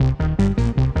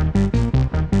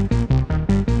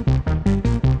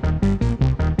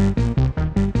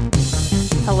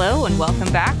Hello and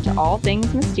welcome back to All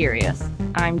Things Mysterious.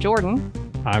 I'm Jordan.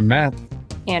 I'm Matt.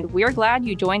 And we're glad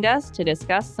you joined us to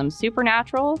discuss some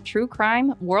supernatural, true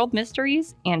crime, world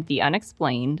mysteries, and the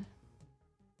unexplained.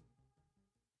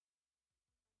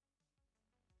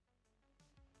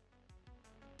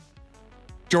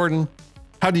 Jordan,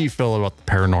 how do you feel about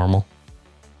the paranormal?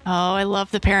 Oh, I love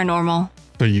the paranormal.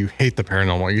 So you hate the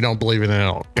paranormal. You don't believe in it at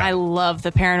all. I love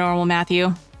the paranormal,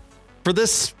 Matthew. For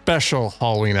this special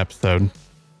Halloween episode,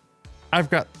 I've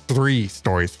got 3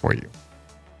 stories for you.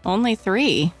 Only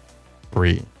 3?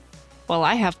 3. Well,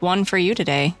 I have one for you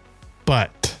today.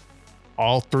 But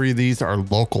all 3 of these are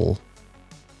local.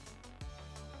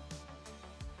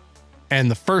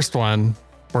 And the first one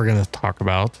we're going to talk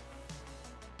about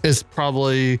is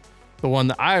probably the one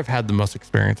that I've had the most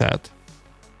experience at.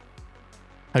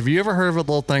 Have you ever heard of a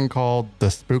little thing called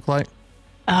the spook light?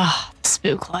 Ah, the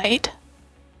spook light.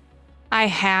 I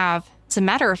have. As a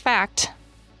matter of fact,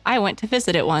 I went to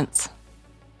visit it once.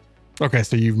 Okay,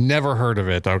 so you've never heard of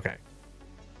it. Okay.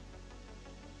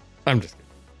 I'm just kidding.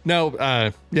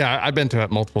 No, yeah, I've been to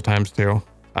it multiple times too.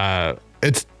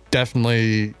 It's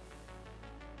definitely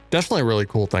a really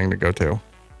cool thing to go to.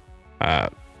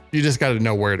 You just got to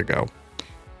know where to go.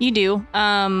 You do.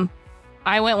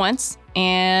 I went once,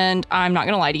 and I'm not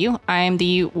going to lie to you. I'm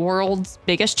the world's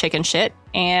biggest chicken shit,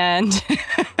 and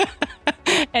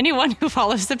anyone who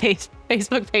follows the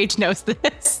Facebook page knows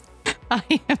this.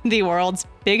 I am the world's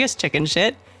biggest chicken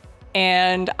shit,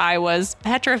 and I was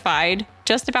petrified,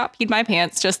 just about peed my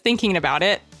pants, just thinking about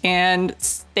it, and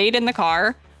stayed in the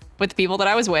car with the people that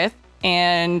I was with,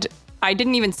 and I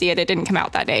didn't even see it. It didn't come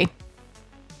out that day.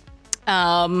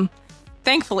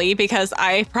 Thankfully, because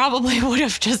I probably would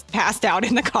have just passed out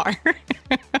in the car.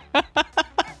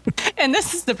 And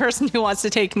this is the person who wants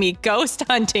to take me ghost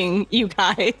hunting, you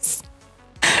guys.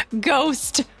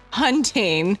 Ghost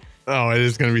hunting. Oh, it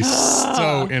is going to be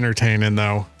so entertaining,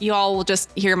 though. You all will just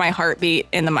hear my heartbeat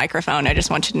in the microphone. I just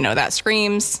want you to know that.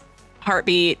 Screams,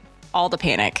 heartbeat, all the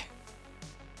panic.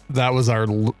 That was our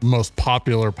most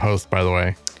popular post, by the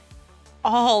way.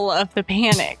 All of the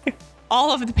panic.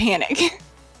 All of the panic.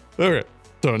 Okay,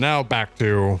 so now back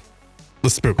to the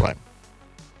spook light.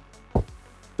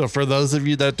 So for those of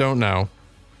you that don't know,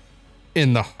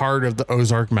 in the heart of the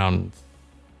Ozark Mountains,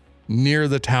 near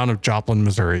the town of Joplin,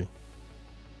 Missouri,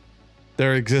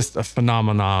 there exists a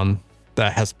phenomenon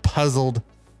that has puzzled,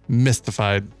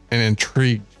 mystified, and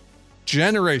intrigued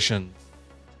generations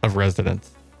of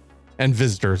residents and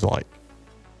visitors alike.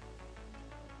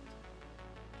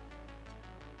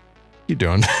 What you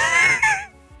doing?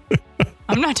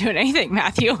 I'm not doing anything,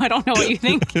 Matthew. I don't know what you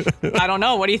think. I don't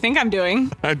know. What do you think I'm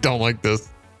doing? I don't like this.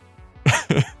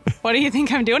 What do you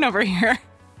think I'm doing over here?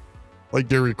 Like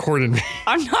you're recording me.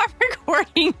 I'm not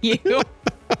recording you.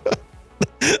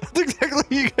 That's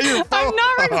exactly you got your phone. I'm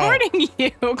not recording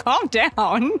you. Calm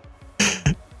down.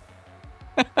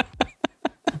 All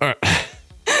right.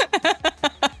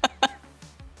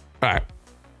 All right.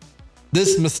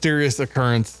 This mysterious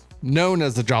occurrence, known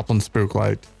as the Joplin Spook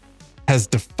Light, has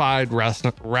defied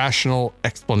rational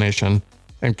explanation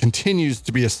and continues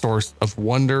to be a source of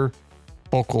wonder,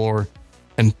 folklore,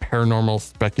 and paranormal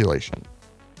speculation.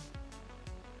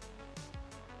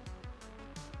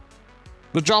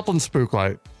 The Joplin Spook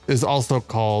Light is also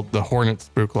called the Hornet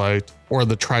Spook Light or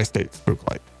the Tri-State Spook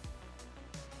Light.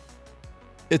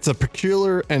 It's a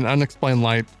peculiar and unexplained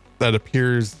light that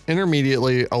appears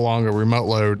intermediately along a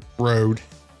remote road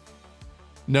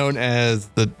known as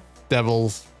the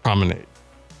Devil's Promenade.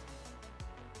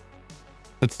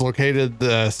 It's located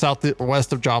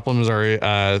southwest of Joplin, Missouri,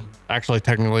 actually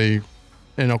technically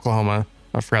in Oklahoma.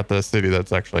 I forgot the city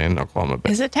that's actually in Oklahoma.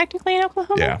 Is it technically in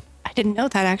Oklahoma? Yeah. I didn't know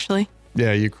that, actually.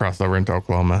 Yeah, you cross over into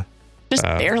Oklahoma. Just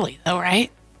barely, though,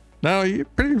 right? No, you're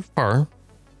pretty far.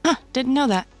 Huh, didn't know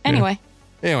that. Anyway.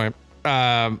 Yeah.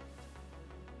 Anyway,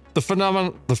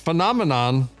 the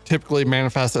phenomenon typically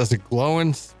manifests as a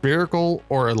glowing, spherical,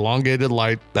 or elongated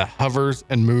light that hovers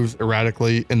and moves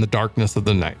erratically in the darkness of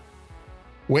the night.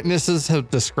 Witnesses have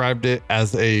described it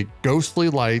as a ghostly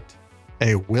light,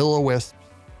 a will-o-wisp,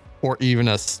 or even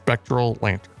a spectral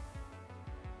lantern.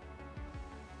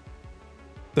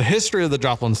 The history of the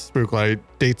Joplin Spook Light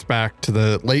dates back to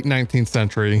the late 19th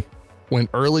century when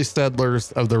early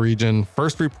settlers of the region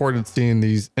first reported seeing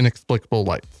these inexplicable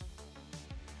lights.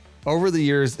 Over the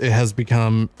years, it has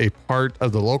become a part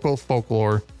of the local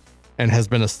folklore and has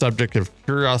been a subject of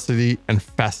curiosity and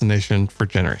fascination for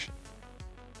generations.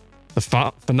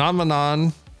 The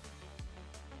phenomenon,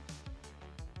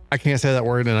 I can't say that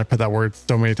word, and I put that word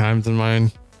so many times in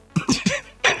mine.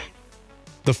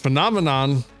 The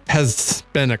phenomenon has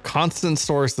been a constant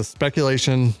source of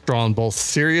speculation, drawing both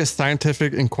serious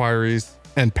scientific inquiries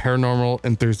and paranormal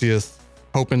enthusiasts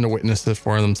hoping to witness it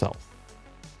for themselves.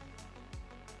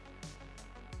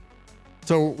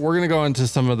 So we're going to go into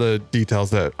some of the details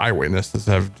that eyewitnesses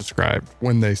have described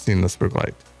when they've seen the spook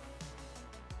light.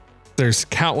 There's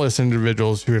countless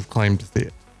individuals who have claimed to see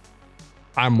it.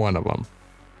 I'm one of them.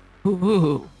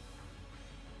 Ooh.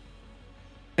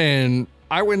 And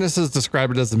eyewitnesses describe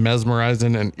it as a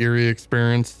mesmerizing and eerie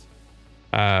experience.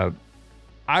 I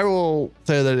will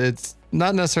say that it's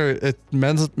not necessarily it's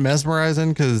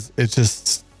mesmerizing because it's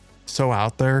just so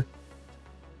out there.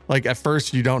 Like at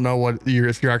first you don't know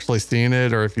if you're actually seeing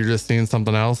it or if you're just seeing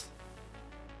something else.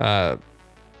 I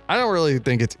don't really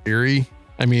think it's eerie.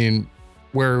 I mean,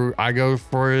 where I go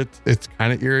for it, it's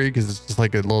kind of eerie because it's just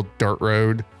like a little dirt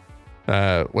road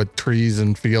with trees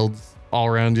and fields all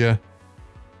around you.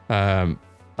 Other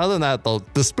than that,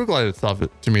 the spook light itself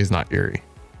to me is not eerie.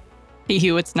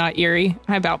 Ew, it's not eerie.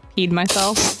 I about peed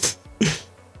myself.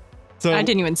 So I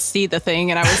didn't even see the thing,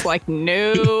 and I was like,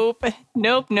 nope,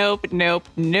 nope, nope, nope,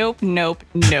 nope, nope,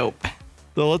 nope.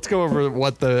 So let's go over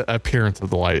what the appearance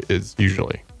of the light is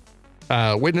usually.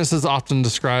 Witnesses often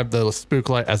describe the spook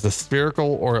light as a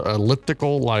spherical or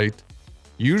elliptical light,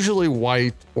 usually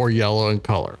white or yellow in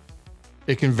color.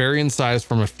 It can vary in size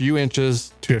from a few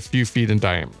inches to a few feet in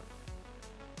diameter.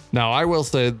 Now, I will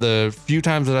say the few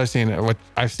times that I've seen it, which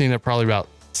I've seen it probably about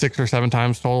 6 or 7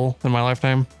 times total in my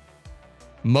lifetime.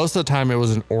 Most of the time it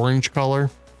was an orange color.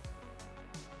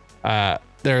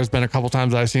 There's been a couple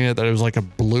times I've seen it that it was like a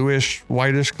bluish,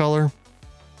 whitish color,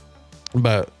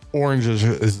 but orange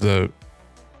is the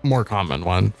more common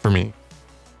one for me.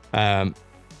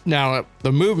 Now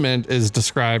the movement is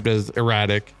described as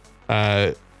erratic.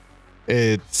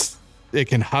 It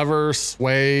can hover,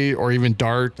 sway, or even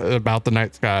dart about the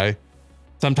night sky.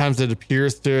 Sometimes it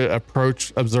appears to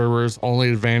approach observers only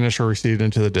to vanish or recede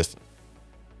into the distance.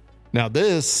 Now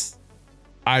this,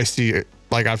 I see,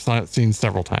 like I've seen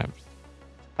several times.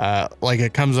 Like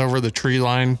it comes over the tree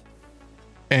line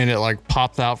and it like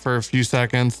pops out for a few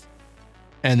seconds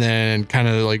and then kind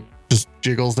of like just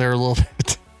jiggles there a little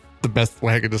bit. The best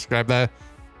way I could describe that.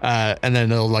 And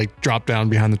then it'll like drop down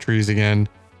behind the trees again.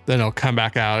 Then it'll come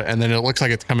back out and then it looks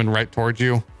like it's coming right towards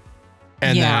you.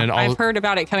 And yeah, then I've heard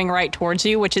about it coming right towards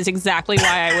you, which is exactly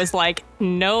why I was like,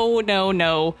 no, no,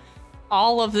 no.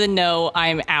 All of the no,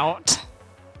 I'm out.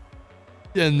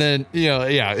 And then,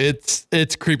 yeah,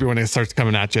 it's creepy when it starts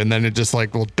coming at you. And then it just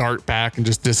like will dart back and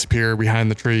just disappear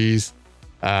behind the trees.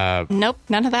 Nope,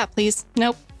 none of that, please.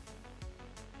 Nope.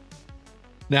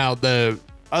 Now, the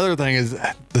other thing is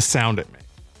the sound it makes.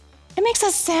 It makes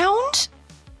a sound?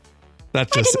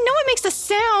 That's I just, didn't know it makes a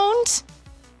sound.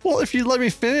 well, if you let me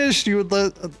finish, you would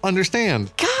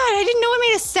understand. God, I didn't know it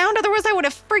made a sound. Otherwise, I would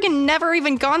have friggin' never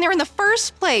even gone there in the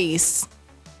first place.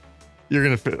 You're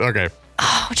going to, okay.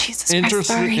 Oh, Jesus Christ,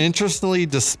 sorry. Interestingly,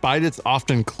 despite its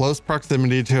often close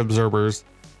proximity to observers,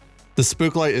 the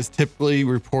spook light is typically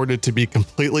reported to be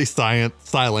completely silent.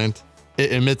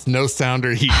 It emits no sound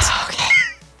or heat. Okay.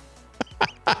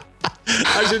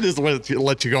 I should just let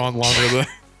you go on longer than.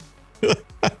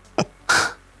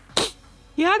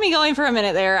 You had me going for a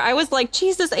minute there. I was like,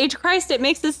 Jesus H. Christ, it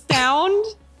makes a sound.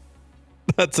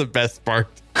 That's the best part.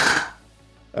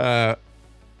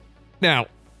 Now,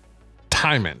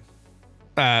 timing.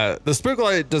 The spook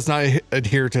light does not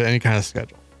adhere to any kind of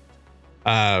schedule.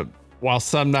 While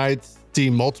some nights see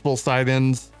multiple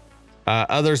sight-ins,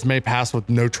 others may pass with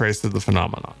no trace of the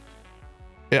phenomenon.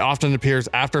 It often appears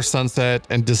after sunset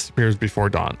and disappears before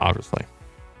dawn, obviously.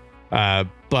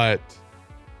 But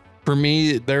for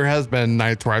me, there has been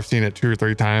nights where I've seen it 2 or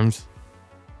 3 times.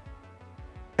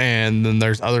 And then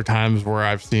there's other times where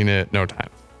I've seen it no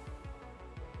times.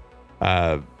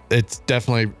 It's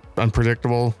definitely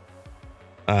unpredictable.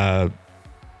 But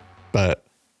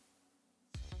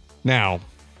now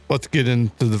let's get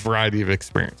into the variety of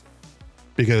experience,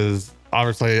 because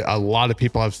obviously a lot of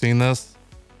people have seen this,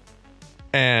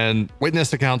 and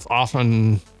witness accounts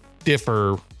often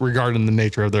differ regarding the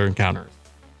nature of their encounters.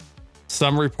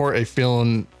 Some report a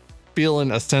feeling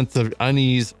a sense of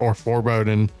unease or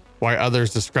foreboding, while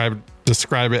others describe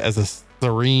it as a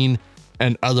serene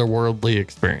and otherworldly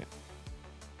experience.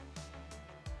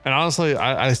 And honestly,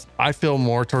 I feel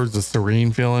more towards the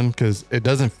serene feeling, because it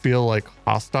doesn't feel like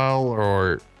hostile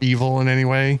or evil in any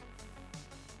way.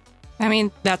 I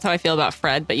mean, that's how I feel about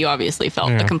Fred, but you obviously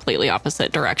felt the completely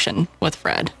opposite direction with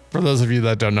Fred. For those of you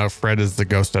that don't know, Fred is the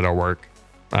ghost at our work.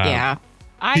 Yeah.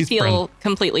 I feel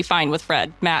completely fine with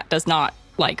Fred. Matt does not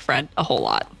like Fred a whole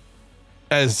lot.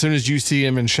 As soon as you see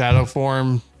him in shadow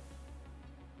form,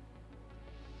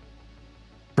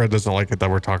 Fred doesn't like it that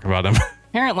we're talking about him.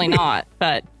 Apparently not,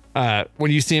 but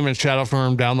When you see him in shadow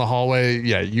form down the hallway,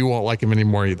 yeah, you won't like him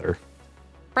anymore either.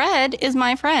 Fred is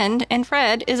my friend, and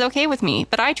Fred is okay with me,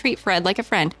 but I treat Fred like a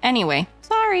friend. Anyway,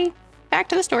 sorry. Back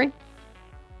to the story.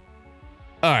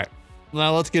 All right.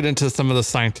 Now let's get into some of the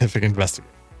scientific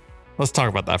investigation. Let's talk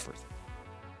about that first.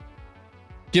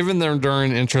 Given their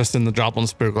enduring interest in the Joplin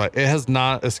Spooklight, it has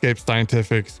not escaped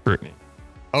scientific scrutiny.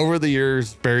 Over the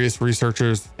years, various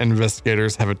researchers and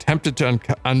investigators have attempted to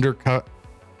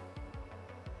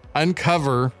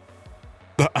uncover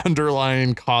the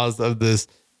underlying cause of this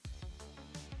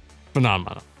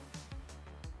phenomenon.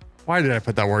 Why did I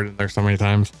put that word in there so many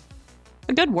times? It's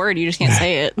a good word. You just can't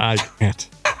say it. I can't.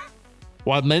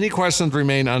 While many questions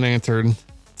remain unanswered,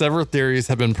 several theories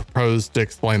have been proposed to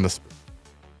explain the spook.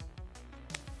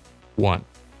 1.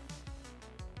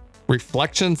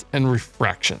 Reflections and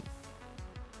refraction.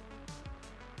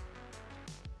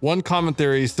 One common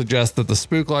theory suggests that the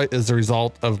spook light is the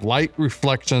result of light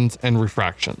reflections and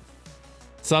refractions.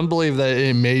 Some believe that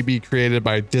it may be created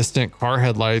by distant car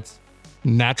headlights,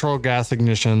 natural gas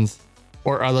ignitions,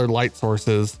 or other light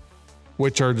sources,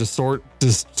 which are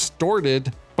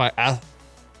distorted by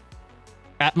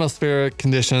atmospheric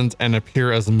conditions and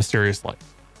appear as a mysterious light.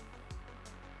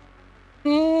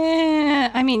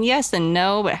 I mean, yes and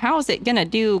no, but how is it going to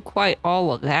do quite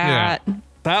all of that? Yeah.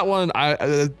 That one,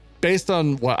 based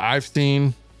on what I've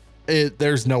seen,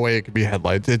 there's no way it could be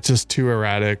headlights. It's just too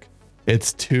erratic.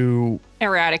 It's too...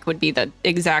 Erratic would be the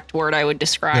exact word I would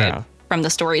describe from the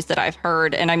stories that I've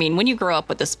heard. And I mean, when you grow up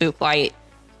with the spook light,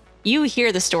 you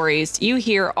hear the stories, you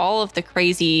hear all of the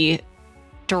crazy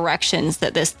directions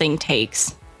that this thing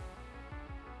takes.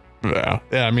 Yeah.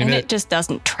 I mean, and it just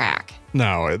doesn't track.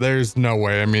 No, there's no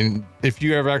way. I mean, if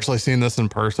you have actually seen this in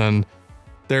person,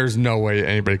 there's no way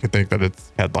anybody could think that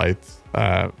it's headlights.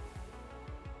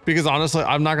 Because honestly,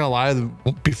 I'm not gonna lie,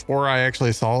 before I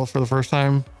actually saw it for the first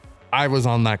time, I was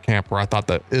on that camp where I thought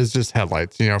that it was just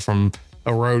headlights, from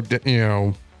a road,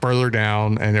 further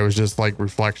down, and it was just like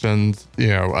reflections,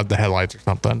 of the headlights or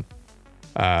something.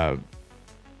 And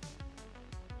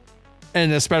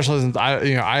especially since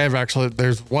I have actually,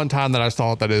 there's one time that I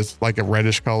saw it that is like a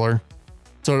reddish color.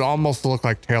 So it almost looked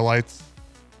like taillights.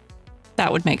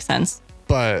 That would make sense.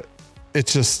 But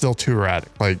it's just still too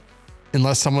erratic. Like,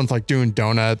 unless someone's like doing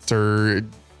donuts or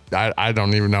I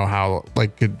don't even know how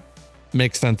could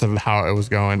make sense of how it was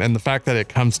going. And the fact that it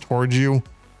comes towards you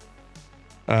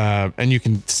and you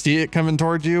can see it coming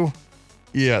towards you.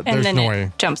 Yeah, and there's then no it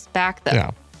way. Jumps back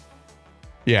though.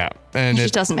 Yeah. And it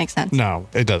just doesn't make sense. No,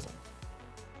 it doesn't.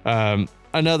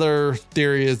 Another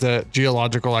theory is that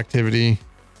geological activity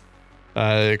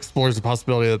explores the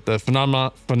possibility that the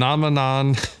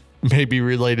phenomenon may be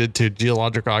related to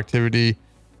geological activity.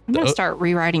 I'm going to start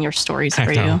rewriting your stories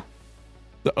for know. you.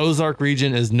 The Ozark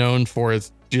region is known for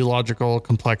its geological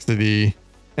complexity,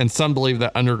 and some believe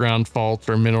that underground faults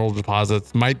or mineral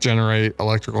deposits might generate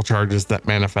electrical charges that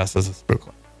manifest as a spook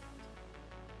light.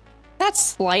 That's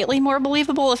slightly more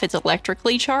believable if it's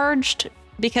electrically charged,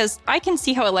 because I can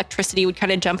see how electricity would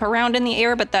kind of jump around in the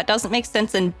air, but that doesn't make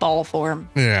sense in ball form.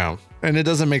 Yeah. And it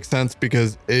doesn't make sense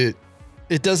because it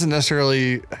doesn't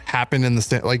necessarily happen in the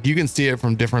same, like you can see it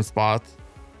from different spots.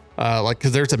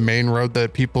 Cause there's a main road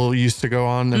that people used to go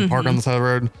on and park on the side of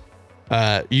the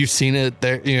road. You've seen it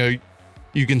there,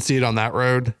 you can see it on that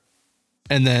road.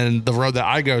 And then the road that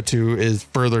I go to is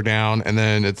further down, and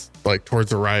then it's like towards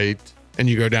the right, and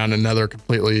you go down another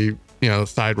completely,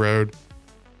 side road.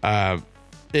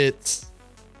 It's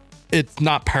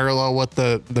not parallel with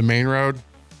the main road,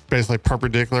 basically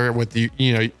perpendicular with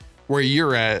where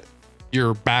you're at.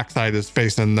 Your backside is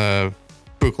facing the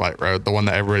spook light road, the one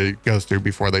that everybody goes through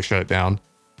before they shut it down.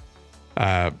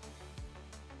 But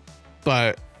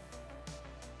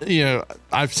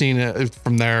I've seen it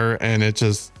from there, and it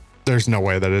just, there's no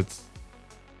way that it's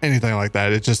anything like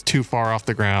that. It's just too far off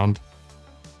the ground.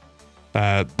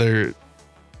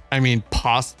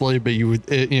 Possibly, but you would,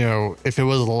 if it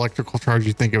was an electrical charge,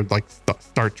 you'd think it would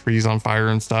start trees on fire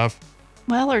and stuff.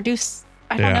 Well, I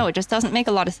don't know. It just doesn't make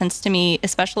a lot of sense to me,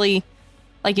 especially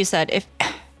like you said, if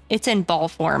it's in ball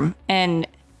form, and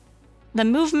the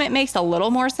movement makes a little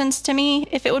more sense to me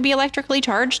if it would be electrically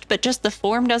charged, but just the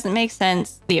form doesn't make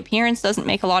sense. The appearance doesn't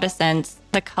make a lot of sense.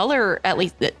 The color, at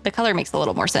least the color makes a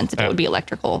little more sense if it would be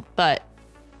electrical, but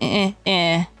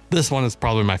This one is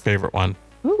probably my favorite one.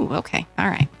 Ooh, okay. All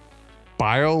right.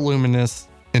 Bioluminescent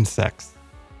insects.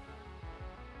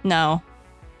 No.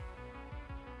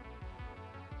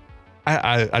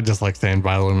 I just like saying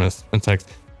bioluminescent insects,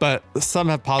 but some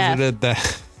have posited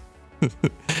that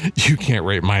you can't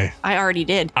rate my. I already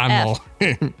did. I'm all.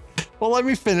 Well, let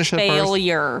me finish it first.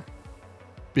 Failure.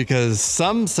 Because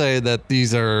some say that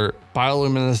these are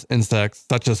bioluminescent insects,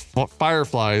 such as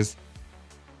fireflies,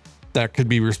 that could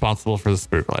be responsible for the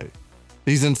spook light.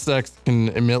 These insects can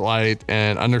emit light,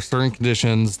 and under certain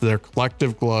conditions, their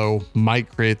collective glow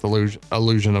might create the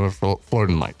illusion of a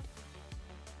floating light.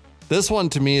 This one,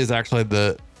 to me, is actually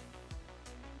the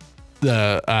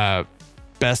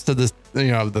best of this,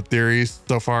 the theories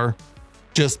so far,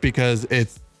 just because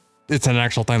it's an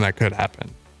actual thing that could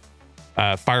happen.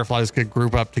 Fireflies could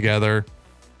group up together,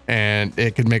 and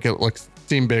it could make it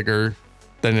seem bigger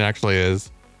than it actually is.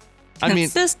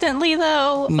 Consistently,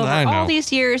 though, over all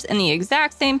these years in the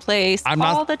exact same place,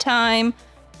 all the time.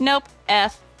 Nope.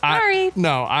 F. Sorry.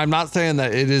 No, I'm not saying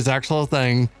that it is actual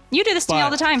thing. You do this to me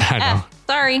all the time. I know. F.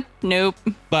 Sorry. Nope.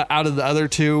 But out of the other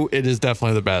two, it is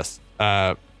definitely the best.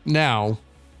 Now,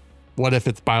 what if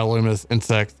it's bioluminescent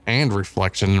insects and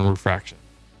reflection and refraction?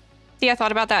 See, I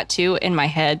thought about that too in my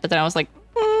head, but then I was like,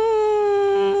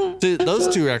 See,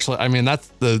 those two actually, that's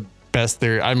the best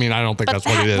theory. I don't think that's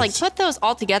what it is. Like, put those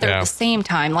all together at the same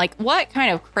time. Like, what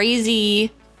kind of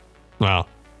crazy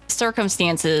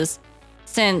circumstances,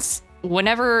 since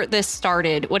whenever this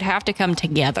started, would have to come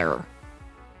together?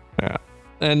 Yeah.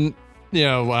 And,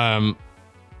 the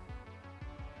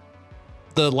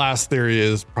last theory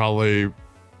is probably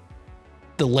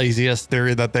the laziest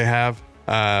theory that they have.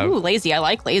 Ooh, lazy. I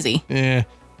like lazy. Yeah.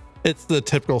 It's the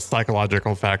typical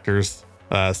psychological factors.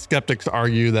 Skeptics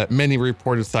argue that many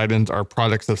reported sightings are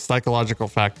products of psychological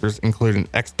factors, including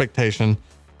expectation,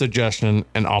 suggestion,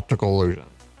 and optical illusion.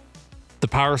 The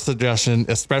power of suggestion,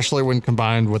 especially when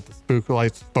combined with the spook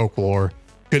light's folklore,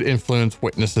 could influence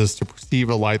witnesses to perceive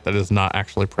a light that is not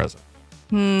actually present.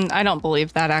 I don't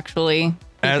believe that, actually,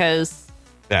 because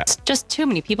just too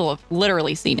many people have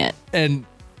literally seen it. And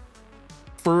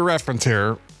for reference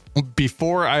here,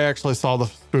 before I actually saw the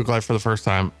spook light for the first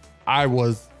time, I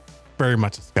was very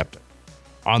much a skeptic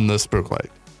on the spook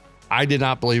light. I did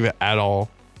not believe it at all.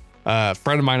 A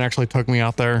friend of mine actually took me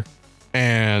out there,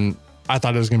 and I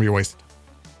thought it was going to be a waste of time.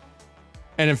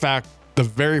 And in fact, the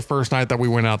very first night that we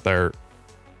went out there,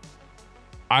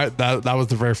 that was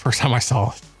the very first time I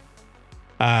saw it.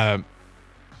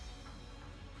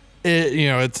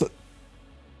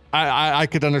 I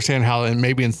could understand how, and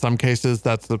maybe in some cases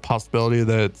that's the possibility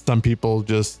that some people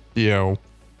just,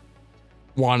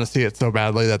 want to see it so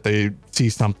badly that they see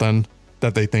something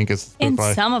that they think is in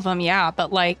some of them. Yeah.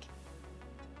 But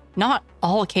not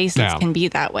all cases can be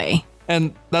that way.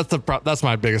 And that's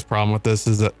my biggest problem with this,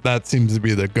 is that seems to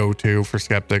be the go-to for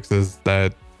skeptics, is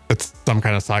that it's some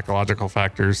kind of psychological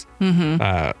factors. Mm-hmm.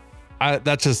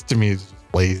 That just, to me, is just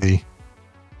lazy.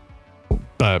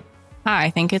 But I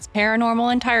think it's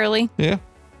paranormal entirely. Yeah,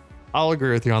 I'll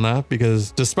agree with you on that,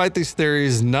 because despite these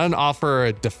theories, none offer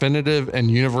a definitive and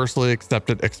universally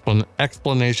accepted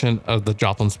explanation of the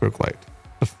Joplin spook light.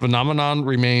 The phenomenon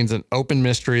remains an open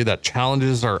mystery that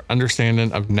challenges our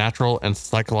understanding of natural and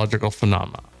psychological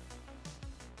phenomena.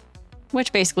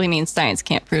 Which basically means science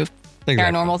can't prove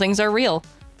paranormal things are real.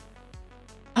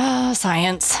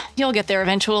 Science. You'll get there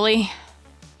eventually.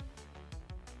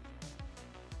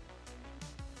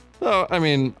 So,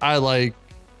 the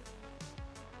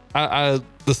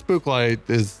spook light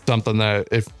is something that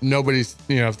if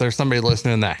there's somebody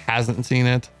listening that hasn't seen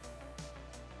it,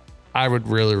 I would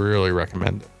really, really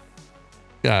recommend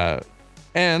it.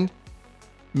 And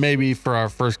maybe for our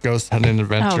first ghost hunting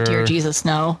adventure. Oh, dear Jesus,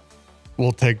 no.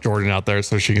 We'll take Jordan out there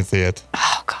so she can see it.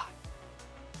 Oh, God.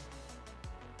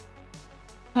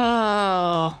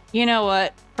 Oh, you know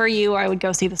what? For you, I would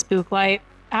go see the spook light.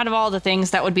 Out of all the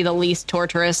things, that would be the least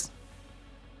torturous.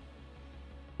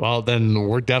 Well, then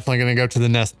we're definitely going to go to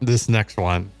this next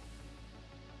one.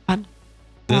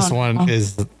 This one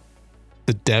is the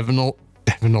Devinals.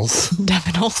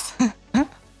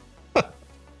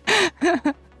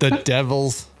 The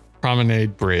Devil's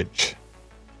Promenade Bridge.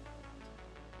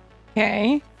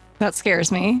 Okay, that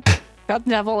scares me. Got the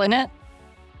devil in it.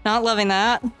 Not loving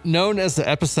that. Known as the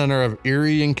epicenter of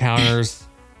eerie encounters,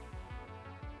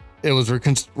 it was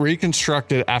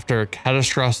reconstructed after a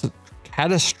catastrophic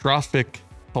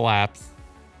collapse,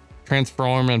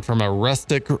 transforming from a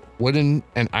rustic wooden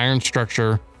and iron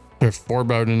structure to a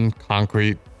foreboding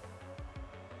concrete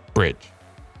bridge.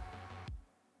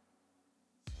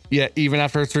 Yet, even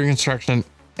after its reconstruction,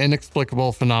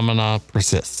 inexplicable phenomena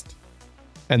persist,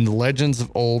 and the legends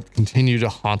of old continue to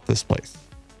haunt this place.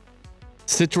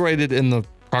 Situated in the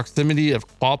proximity of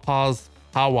Quapa's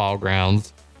powwow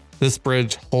grounds, this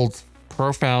bridge holds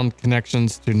profound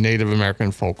connections to Native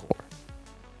American folklore.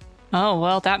 Oh,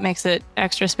 well, that makes it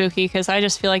extra spooky, because I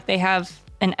just feel like they have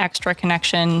an extra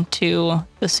connection to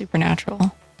the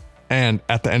supernatural. And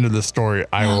at the end of the story,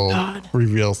 I will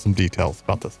reveal some details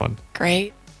about this one.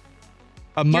 Great.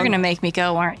 You're going to make me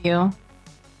go, aren't you?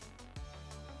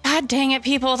 God dang it,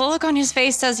 people. The look on his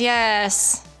face says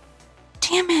yes.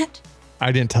 Damn it.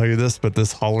 I didn't tell you this, but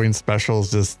this Halloween special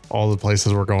is just all the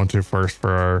places we're going to first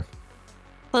for our...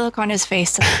 The look on his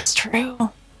face says it's true.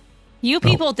 You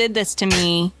people did this to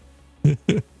me.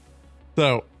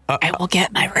 So... I will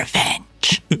get my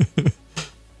revenge.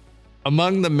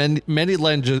 Among the many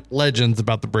legends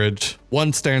about the bridge,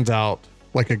 one stands out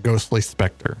like a ghostly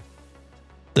specter.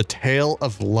 The tale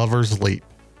of Lover's Leap.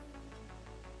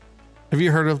 Have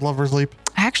you heard of Lover's Leap?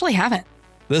 I actually haven't.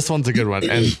 This one's a good one.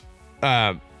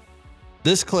 And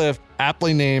this cliff,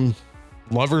 aptly named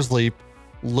Lover's Leap,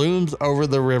 looms over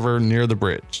the river near the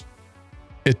bridge.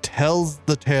 It tells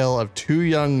the tale of two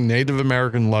young Native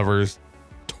American lovers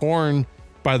torn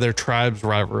by their tribe's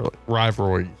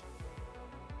rivalry.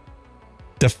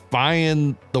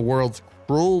 Defying the world's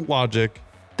cruel logic,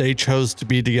 they chose to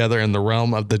be together in the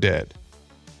realm of the dead.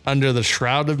 Under the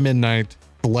shroud of midnight,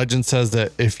 the legend says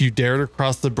that if you dare to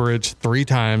cross the bridge 3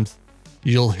 times,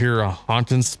 you'll hear a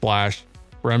haunting splash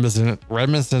reminiscent. I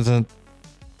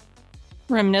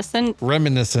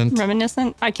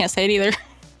can't say it either.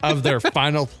 Of their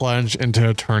final plunge into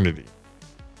eternity.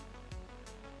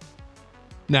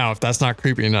 Now, if that's not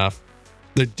creepy enough,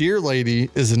 the Deer Lady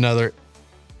is another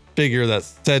figure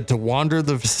that's said to wander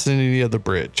the vicinity of the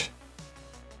bridge.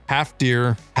 Half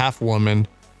deer, half woman,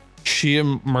 she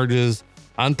emerges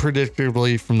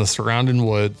unpredictably from the surrounding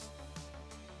woods.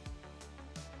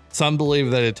 Some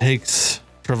believe that it takes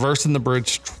traversing the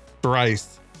bridge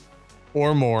thrice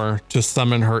or more to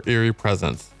summon her eerie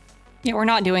presence. Yeah, we're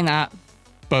not doing that.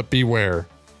 But beware,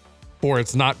 for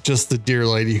it's not just the Deer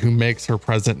Lady who makes her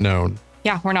presence known.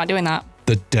 Yeah, we're not doing that.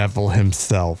 The devil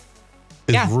himself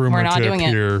is rumored to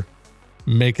appear,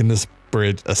 making this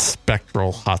bridge a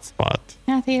spectral hotspot.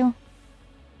 Matthew.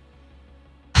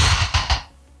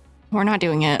 We're not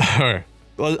doing it. All right,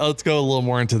 let's go a little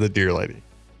more into the Deer Lady,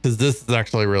 because this is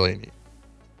actually really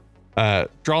neat.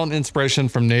 Drawing inspiration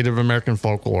from Native American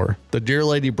folklore, the Deer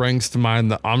Lady brings to mind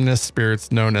the ominous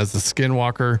spirits known as the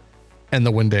Skinwalker and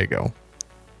the Wendigo.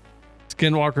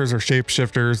 Skinwalkers are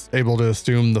shapeshifters able to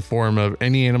assume the form of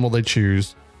any animal they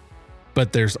choose,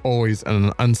 but there's always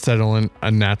an unsettling,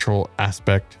 unnatural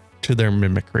aspect to their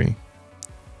mimicry.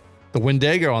 The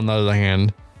Wendigo, on the other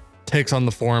hand, takes on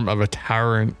the form of a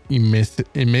towering,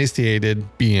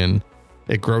 emaciated being,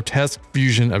 a grotesque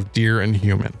fusion of deer and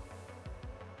human.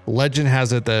 Legend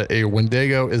has it that a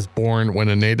Wendigo is born when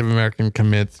a Native American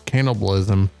commits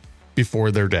cannibalism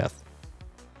before their death.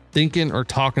 Thinking or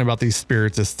talking about these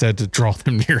spirits is said to draw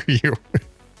them near you.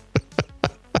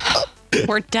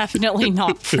 We're definitely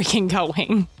not freaking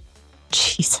going.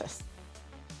 Jesus.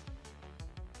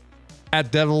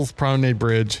 At Devil's Promenade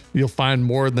Bridge, you'll find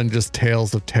more than just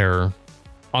tales of terror.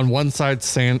 On one side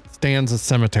stands a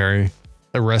cemetery,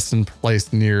 a resting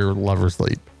place near Lover's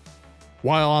Leap,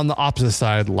 while on the opposite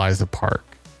side lies a park.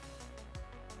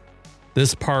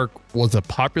 This park was a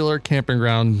popular camping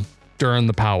ground during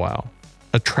the powwow,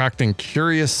 attracting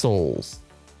curious souls.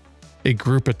 A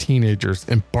group of teenagers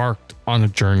embarked on a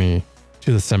journey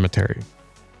to the cemetery,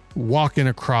 walking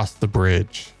across the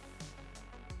bridge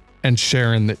and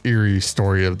sharing the eerie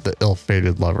story of the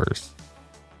ill-fated lovers.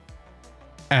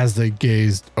 As they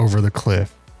gazed over the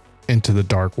cliff into the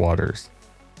dark waters,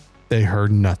 they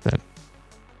heard nothing,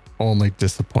 only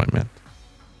disappointment.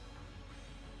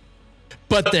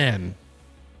 But then,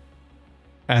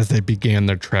 as they began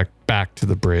their trek back to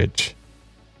the bridge,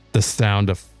 the sound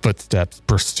of footsteps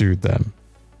pursued them,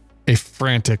 a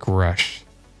frantic rush.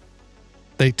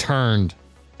 They turned,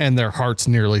 and their hearts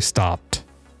nearly stopped.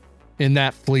 In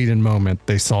that fleeting moment,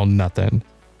 they saw nothing,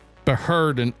 but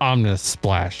heard an ominous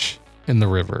splash in the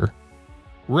river.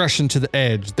 Rushing to the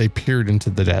edge, they peered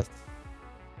into the depths,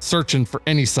 searching for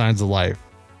any signs of life,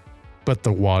 but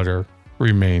the water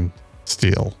remained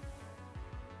still.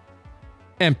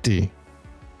 Empty.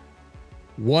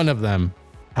 One of them,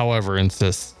 however,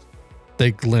 insists they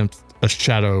glimpsed a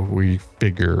shadowy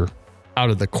figure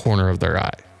out of the corner of their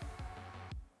eye.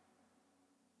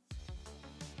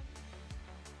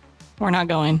 We're not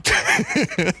going.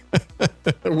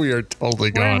 We are totally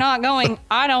going. We're not going.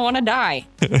 I don't want to die.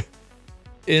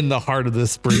 In the heart of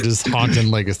this bridge's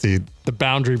haunting legacy, the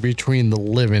boundary between the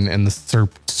living and the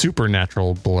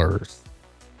supernatural blurs.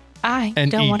 I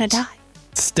don't want to die.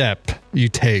 Step you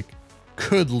take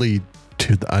could lead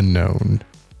to the unknown.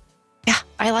 Yeah,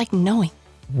 I like knowing.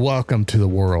 Welcome to the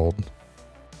world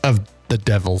of the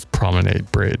Devil's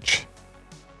Promenade Bridge,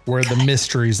 where the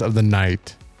mysteries of the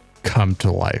night come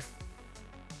to life.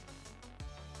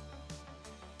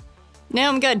 No,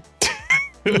 I'm good.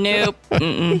 Nope.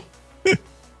 Mm-mm.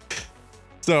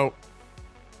 So,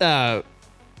 the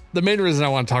main reason I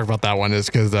want to talk about that one is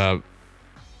because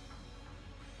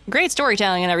Great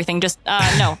storytelling and everything. Just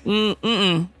no.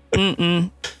 Mm-mm.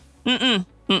 Mm-mm. Mm-mm.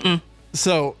 Mm-mm.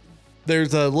 so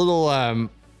there's a little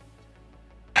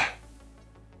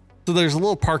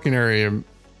parking area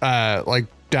like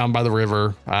down by the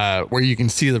river where you can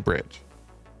see the bridge.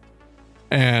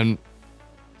 And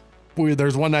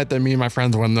there's one night that me and my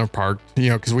friends went in there parked,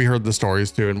 because we heard the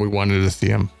stories too and we wanted to see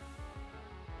them.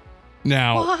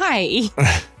 Now, Why?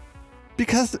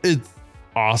 because it's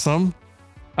awesome.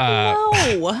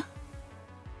 No.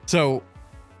 So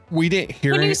we didn't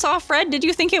hear When it. you saw Fred, did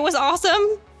you think it was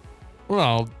awesome?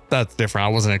 Well, that's different. I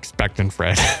wasn't expecting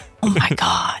Fred. Oh my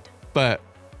God. But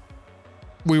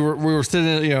we were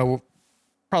sitting,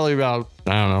 probably about,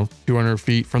 200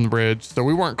 feet from the bridge. So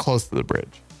we weren't close to the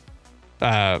bridge.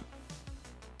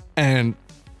 And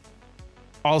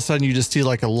all of a sudden you just see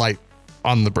like a light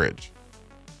on the bridge.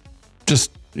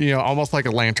 Just, almost like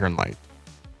a lantern light.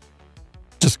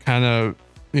 Just kind of,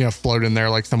 floating there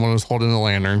like someone was holding a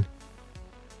lantern.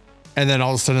 And then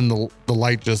all of a sudden the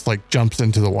light just like jumps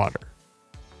into the water.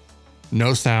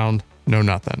 No sound, no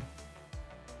nothing.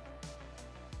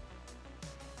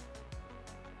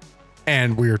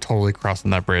 And we are totally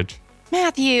crossing that bridge.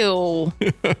 Matthew.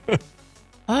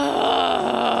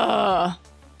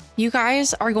 You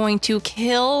guys are going to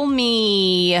kill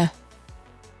me.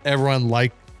 Everyone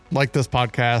like this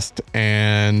podcast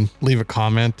and leave a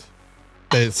comment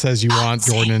that says you want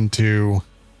Jordan to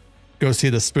go see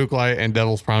the Spook Light and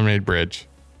Devil's Promenade Bridge.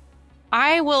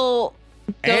 I will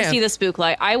go And- see the spook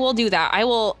light. I will do that. I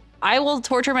will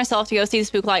torture myself to go see the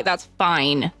spook light. That's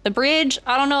fine. The bridge,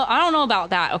 I don't know about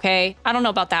that, okay? I don't know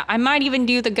about that. I might even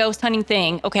do the ghost hunting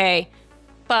thing, okay?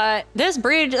 But this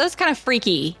bridge, that's kind of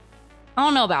freaky. I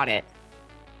don't know about it.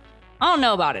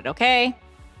 Okay?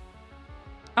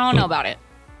 I don't know about it.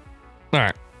 All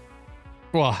right.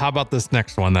 Well, how about this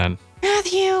next one then?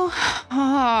 Matthew.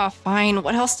 Oh, fine.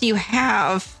 What else do you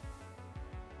have?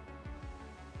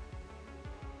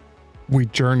 We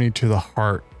journey to the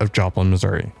heart of Joplin,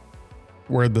 Missouri,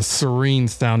 where the serene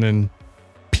sounding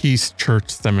Peace Church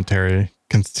Cemetery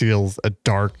conceals a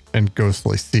dark and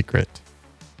ghostly secret.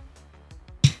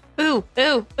 Ooh.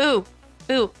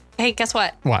 Hey, guess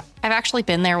what? What? I've actually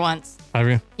been there once. Have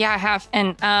you? Yeah, I have.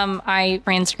 And I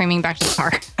ran screaming back to the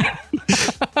car.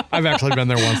 I've actually been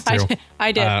there once too.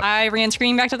 I did. I ran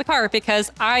screaming back to the car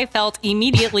because I felt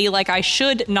immediately like I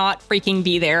should not freaking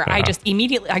be there. I just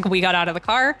immediately, we got out of the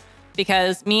car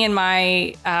because me and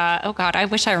my, oh God, I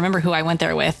wish I remember who I went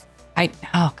there with.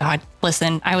 Oh God,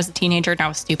 listen, I was a teenager and I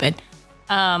was stupid.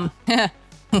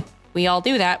 We all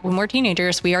do that when we're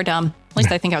teenagers. We are dumb. At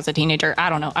least I think I was a teenager. I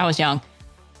don't know. I was young.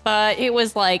 But it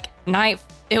was like night.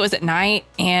 It was at night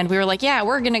and we were like, yeah,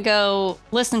 we're going to go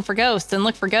listen for ghosts and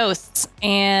look for ghosts.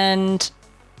 And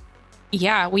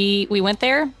yeah, we went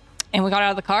there and we got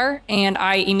out of the car and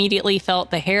I immediately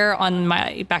felt the hair on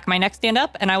my back of my neck stand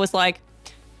up. And I was like,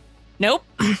 nope,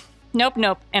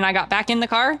 nope. And I got back in the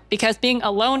car because being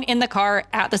alone in the car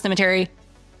at the cemetery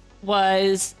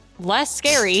was less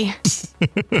scary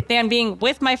than being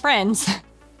with my friends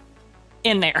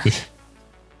in there.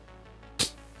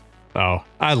 Oh,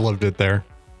 I loved it there.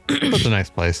 It's a nice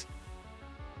place.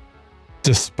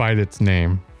 Despite its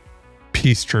name,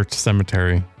 Peace Church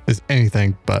Cemetery is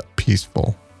anything but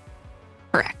peaceful.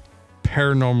 Correct.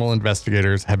 Paranormal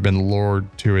investigators have been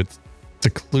lured to its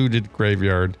secluded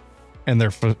graveyard, and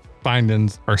their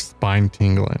findings are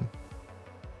spine-tingling.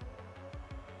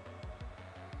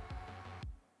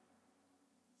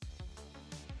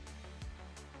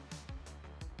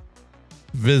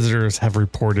 Visitors have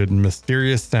reported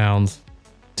mysterious sounds,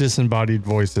 disembodied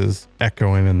voices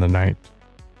echoing in the night,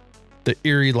 the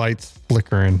eerie lights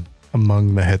flickering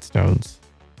among the headstones.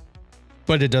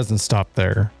 But it doesn't stop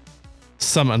there.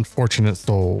 Some unfortunate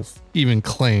souls even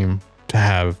claim to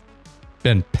have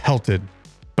been pelted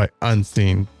by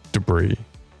unseen debris.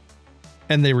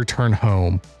 And they return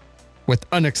home with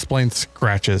unexplained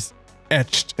scratches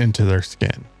etched into their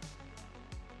skin.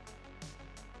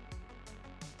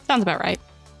 Sounds about right.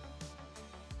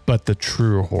 But the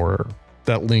true horror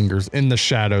that lingers in the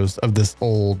shadows of this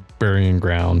old burying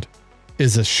ground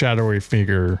is a shadowy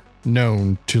figure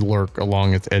known to lurk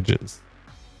along its edges.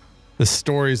 The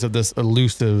stories of this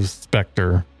elusive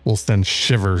specter will send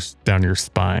shivers down your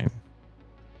spine.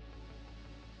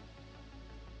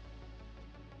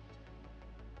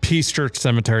 Peace Church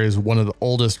Cemetery is one of the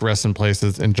oldest resting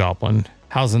places in Joplin,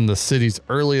 housing the city's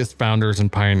earliest founders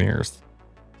and pioneers.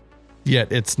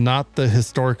 Yet it's not the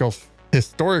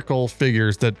historical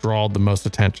figures that draw the most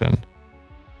attention.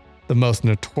 the most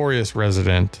notorious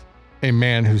resident, a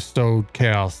man who sowed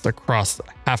chaos across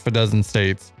half a dozen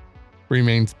states,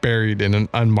 remains buried in an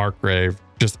unmarked grave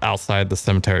just outside the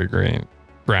cemetery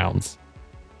grounds.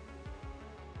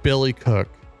 Billy Cook,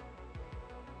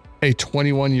 a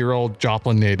 21-year-old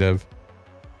Joplin native,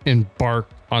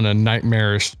 embarked on a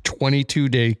nightmarish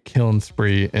 22-day killing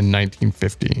spree in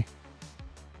 1950.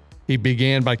 He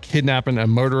began by kidnapping a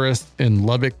motorist in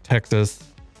Lubbock, Texas,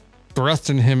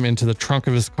 thrusting him into the trunk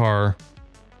of his car.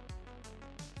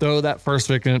 Though that first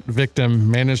victim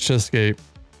managed to escape,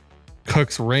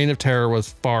 Cook's reign of terror was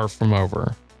far from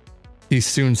over. He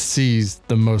soon seized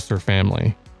the Moser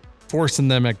family, forcing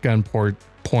them at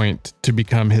gunpoint to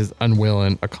become his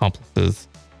unwilling accomplices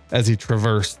as he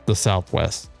traversed the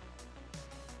Southwest.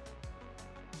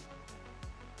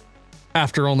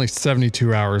 After only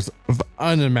 72 hours of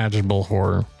unimaginable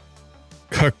horror,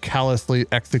 Cook callously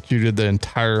executed the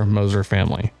entire Moser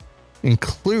family,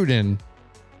 including,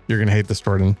 you're going to hate this,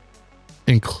 Jordan,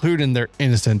 including their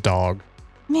innocent dog.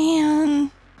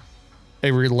 Man.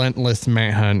 A relentless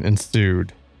manhunt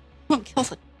ensued. Don't kill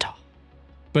the dog.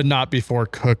 But not before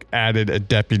Cook added a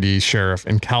deputy sheriff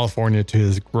in California to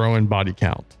his growing body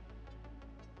count.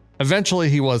 Eventually,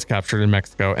 he was captured in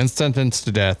Mexico and sentenced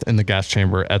to death in the gas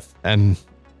chamber at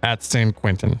San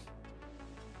Quentin.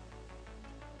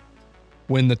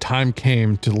 When the time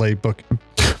came to lay Billy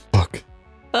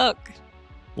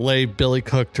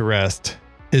Cook to rest,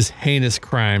 his heinous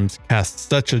crimes cast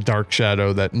such a dark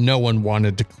shadow that no one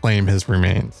wanted to claim his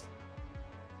remains.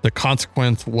 The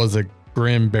consequence was a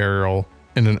grim burial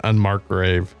in an unmarked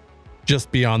grave just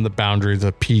beyond the boundaries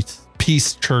of Peace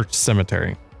Church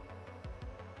Cemetery.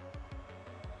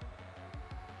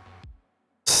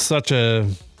 Such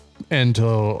an end to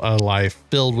a life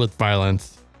filled with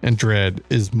violence and dread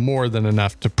is more than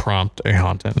enough to prompt a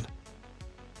haunting.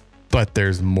 But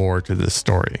there's more to this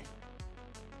story.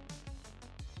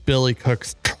 Billy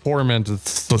Cook's tormented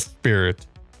spirit,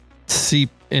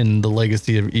 seeped in the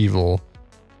legacy of evil,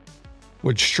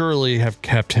 would surely have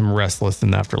kept him restless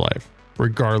in the afterlife,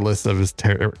 regardless of his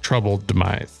troubled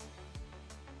demise.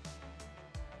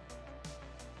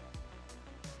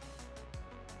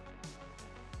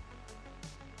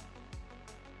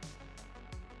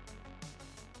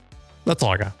 That's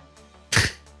all I got.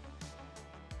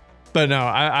 But no,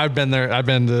 I've been there. I've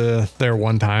been to there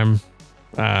one time.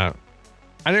 I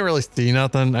didn't really see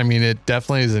nothing. I mean, it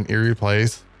definitely is an eerie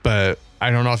place, but I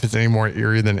don't know if it's any more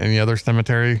eerie than any other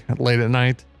cemetery late at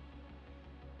night.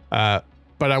 But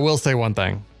I will say one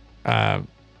thing. I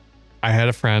had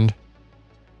a friend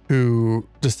who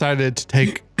decided to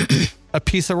take a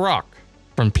piece of rock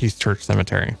from Peace Church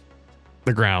Cemetery,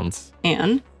 the grounds.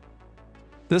 And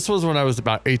this was when I was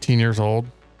about 18 years old.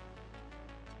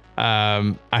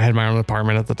 I had my own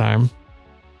apartment at the time,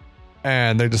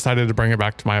 and they decided to bring it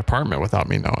back to my apartment without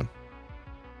me knowing.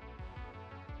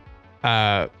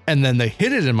 And then they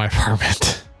hid it in my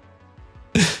apartment.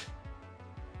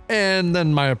 And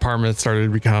then my apartment started to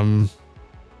become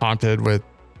haunted with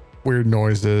weird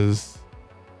noises.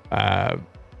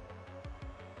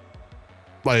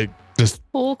 Like just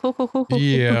cool.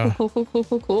 Yeah.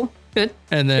 Cool. Good.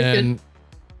 And then Good.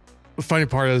 the funny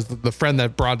part is the friend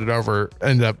that brought it over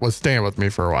was staying with me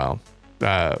for a while.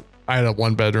 I had a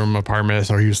 1-bedroom apartment,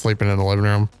 so he was sleeping in the living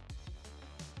room.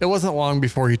 It wasn't long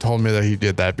before he told me that he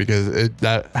did that because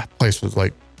that place was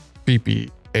like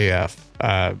creepy AF.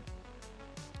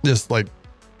 Just like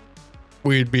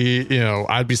we'd be,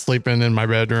 I'd be sleeping in my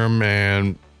bedroom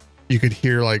and you could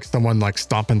hear like someone like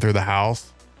stomping through the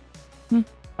house. Mm-hmm.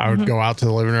 I would go out to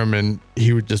the living room and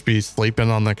he would just be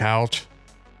sleeping on the couch.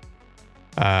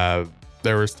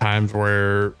 There was times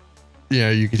where,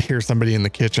 you could hear somebody in the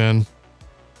kitchen,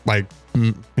 like,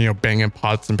 banging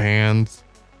pots and pans.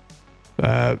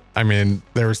 There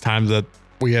was times that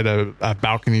we had a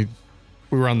balcony.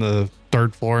 We were on the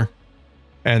 3rd floor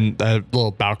and that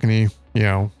little balcony,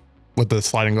 with the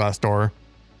sliding glass door,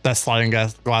 that sliding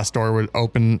glass door would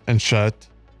open and shut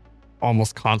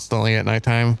almost constantly at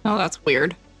nighttime. Oh, that's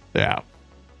weird. Yeah.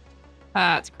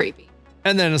 That's creepy.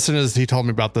 And then as soon as he told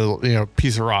me about the,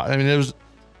 piece of rock, it was,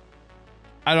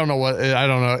 I don't know.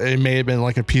 It may have been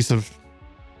like a piece of,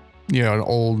 an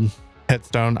old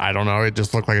headstone. I don't know. It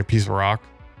just looked like a piece of rock,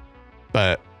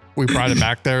 but we brought it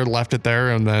back there, left it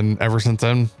there. And then ever since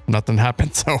then, nothing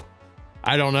happened. So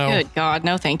I don't know. Good God.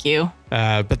 No, thank you.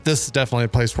 But this is definitely a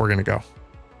place we're going to go.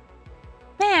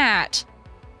 Matt,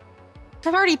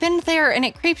 I've already been there and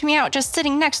it creeped me out just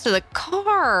sitting next to the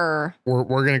car. We're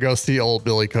going to go see old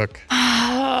Billy Cook.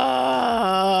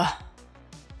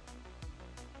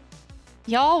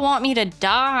 Y'all want me to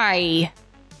die.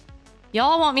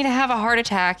 Y'all want me to have a heart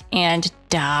attack and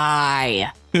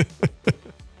die.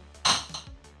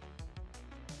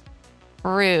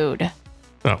 Rude.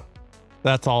 Oh,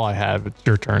 that's all I have. It's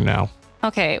your turn now.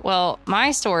 Okay, well,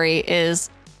 my story is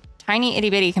tiny itty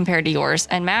bitty compared to yours,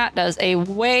 and Matt does a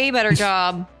way better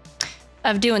job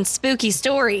of doing spooky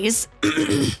stories.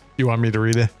 You want me to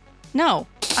read it? No,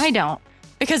 I don't,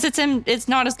 because it's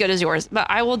not as good as yours, but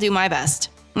I will do my best.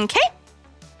 Okay?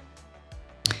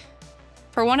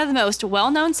 For one of the most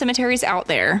well-known cemeteries out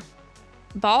there,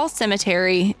 Ball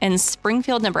Cemetery in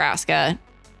Springfield, Nebraska,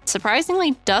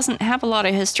 surprisingly doesn't have a lot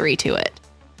of history to it.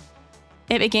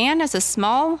 It began as a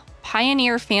small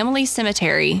pioneer family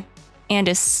cemetery and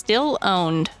is still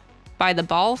owned by the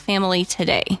Ball family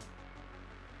today.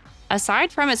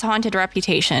 Aside from its haunted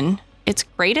reputation, its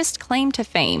greatest claim to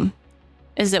fame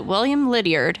is that William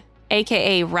Lydiard,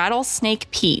 aka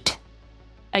Rattlesnake Pete,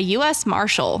 a U.S.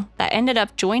 Marshal that ended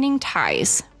up joining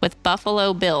ties with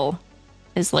Buffalo Bill,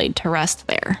 is laid to rest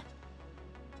there.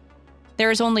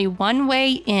 There is only one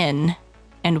way in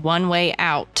and one way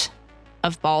out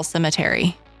of Ball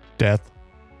Cemetery. Death.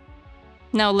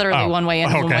 No, literally one way in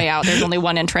and one way out. There's only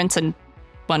one entrance and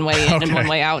one way in and one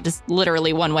way out. Just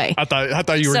literally one way. I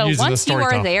thought you were using the story. So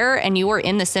once you are there and you are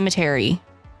in the cemetery,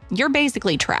 you're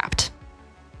basically trapped.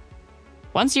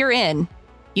 Once you're in,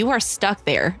 you are stuck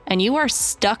there, and you are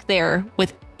stuck there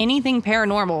with anything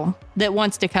paranormal that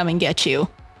wants to come and get you.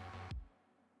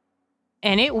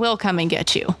 And it will come and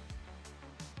get you.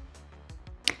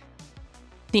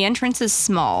 The entrance is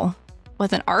small,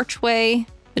 with an archway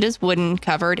that is wooden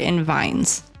covered in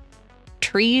vines.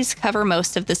 Trees cover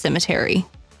most of the cemetery.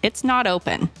 It's not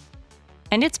open,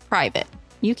 and it's private.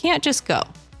 You can't just go.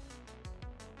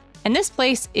 And this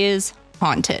place is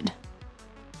haunted.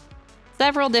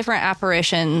 Several different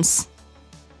apparitions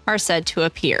are said to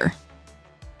appear.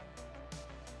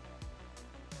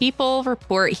 People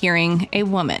report hearing a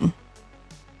woman.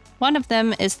 One of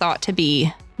them is thought to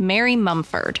be Mary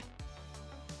Mumford.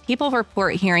 People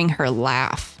report hearing her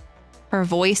laugh, her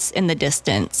voice in the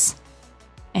distance,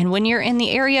 and when you're in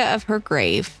the area of her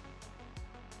grave,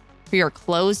 your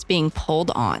clothes being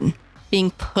pulled on, being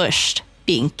pushed,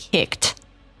 being kicked.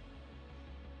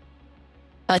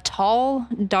 A tall,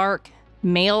 dark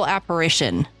male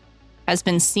apparition has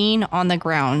been seen on the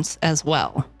grounds as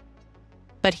well,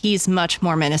 but he's much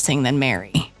more menacing than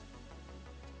Mary.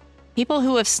 People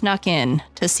who have snuck in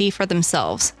to see for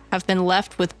themselves have been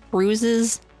left with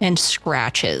bruises and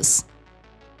scratches.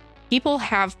 People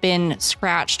have been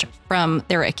scratched from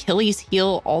their Achilles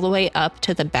heel all the way up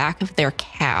to the back of their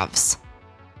calves.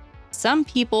 Some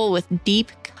people with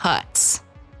deep cuts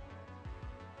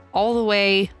all the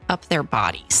way up their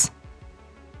bodies.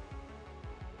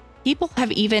 People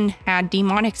have even had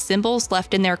demonic symbols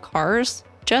left in their cars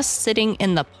just sitting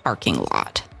in the parking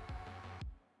lot.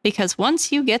 Because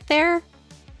once you get there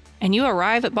and you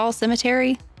arrive at Ball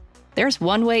Cemetery, there's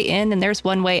one way in and there's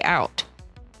one way out.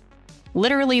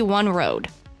 Literally one road.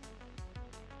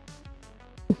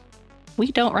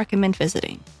 We don't recommend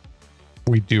visiting.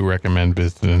 We do recommend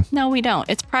visiting. No, we don't.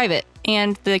 It's private.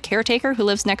 And the caretaker who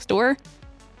lives next door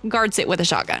guards it with a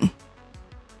shotgun.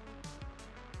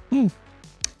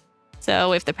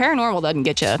 So if the paranormal doesn't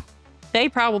get you, they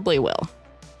probably will.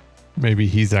 Maybe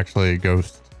he's actually a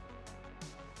ghost.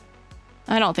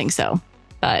 I don't think so.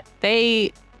 But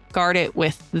they guard it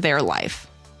with their life.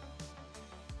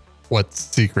 What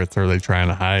secrets are they trying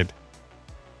to hide?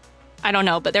 I don't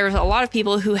know, but there's a lot of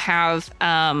people who have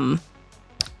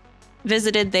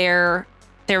visited there.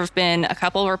 There have been a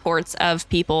couple of reports of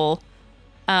people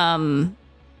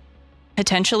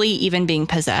potentially even being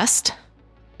possessed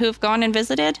who've gone and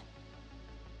visited,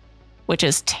 which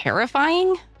is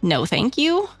terrifying. No, thank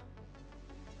you.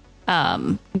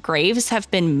 Graves have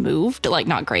been moved, like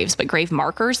not graves, but grave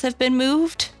markers have been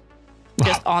moved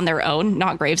just on their own,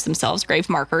 not graves themselves, grave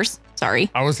markers.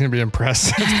 Sorry. I was going to be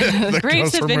impressed. The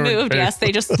graves have been moved. Yes,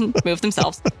 they just moved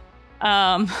themselves.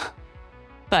 But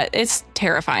it's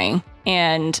terrifying.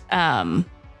 And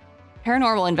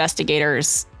paranormal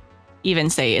investigators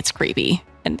even say it's creepy.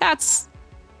 And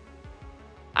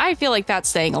I feel like that's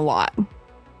saying a lot.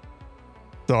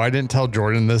 So I didn't tell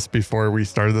Jordan this before we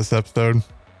started this episode,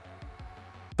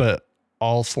 but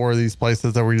all four of these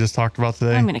places that we just talked about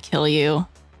today I'm going to kill you.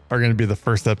 Are going to be the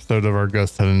first episode of our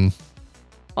ghost hunting.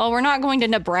 Well, we're not going to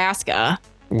Nebraska.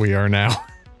 We are now.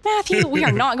 Matthew, we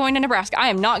are not going to Nebraska. I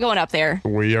am not going up there.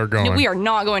 We are going. We are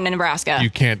not going to Nebraska. You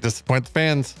can't disappoint the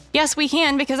fans. Yes, we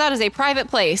can, because that is a private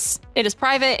place. It is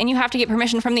private, and you have to get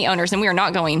permission from the owners, and we are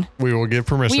not going. We will give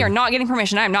permission. We are not getting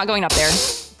permission. I am not going up there.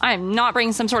 I am not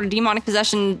bringing some sort of demonic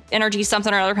possession energy,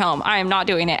 something or other home. I am not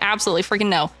doing it. Absolutely freaking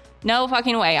no. No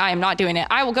fucking way. I am not doing it.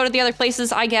 I will go to the other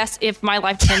places, I guess, if my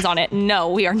life depends on it. No,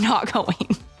 we are not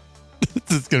going.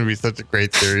 This is going to be such a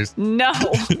great series. No.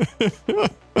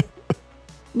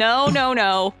 No, no,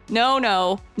 no, no,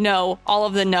 no, no. All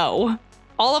of the no.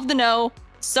 All of the no.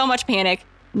 So much panic.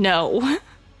 No.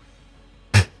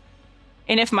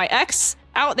 And if my ex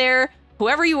out there,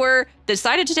 whoever you were,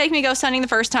 decided to take me ghost hunting the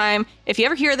first time, if you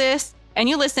ever hear this and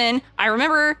you listen, I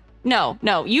remember, no,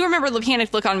 you remember the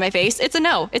panicked look on my face. It's a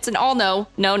no. It's an all no.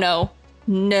 No, no,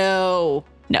 no,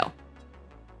 no,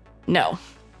 no.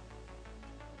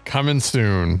 Coming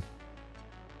soon.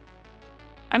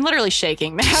 I'm literally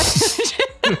shaking, Matt.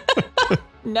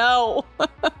 No.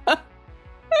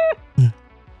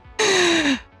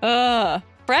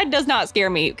 Fred does not scare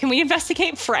me. Can we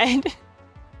investigate Fred?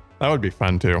 That would be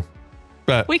fun too.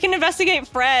 But We can investigate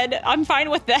Fred. I'm fine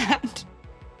with that.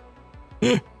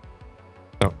 No.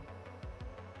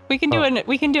 We can do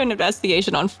an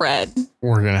investigation on Fred.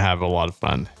 We're going to have a lot of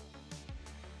fun.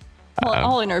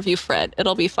 I'll interview Fred.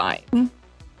 It'll be fine.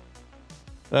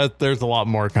 There's a lot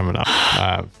more coming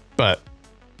up. But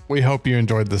we hope you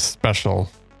enjoyed this special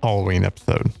Halloween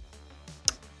episode.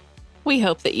 We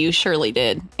hope that you surely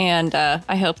did. And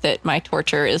I hope that my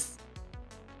torture is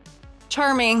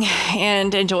charming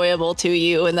and enjoyable to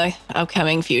you in the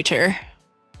upcoming future.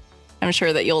 I'm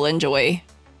sure that you'll enjoy.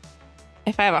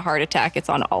 If I have a heart attack, it's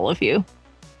on all of you.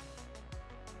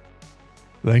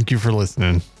 Thank you for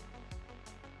listening.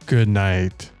 Good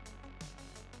night.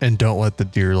 And don't let the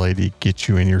dear lady get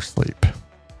you in your sleep.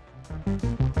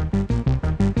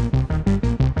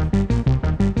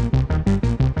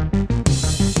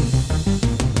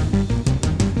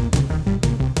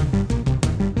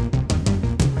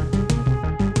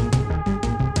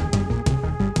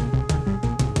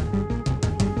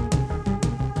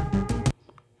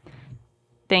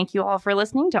 Thank you all for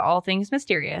listening to All Things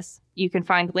Mysterious. You can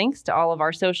find links to all of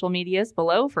our social medias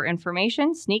below for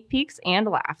information, sneak peeks, and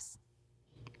laughs.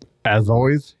 As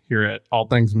always, here at All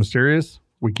Things Mysterious,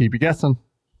 we keep you guessing.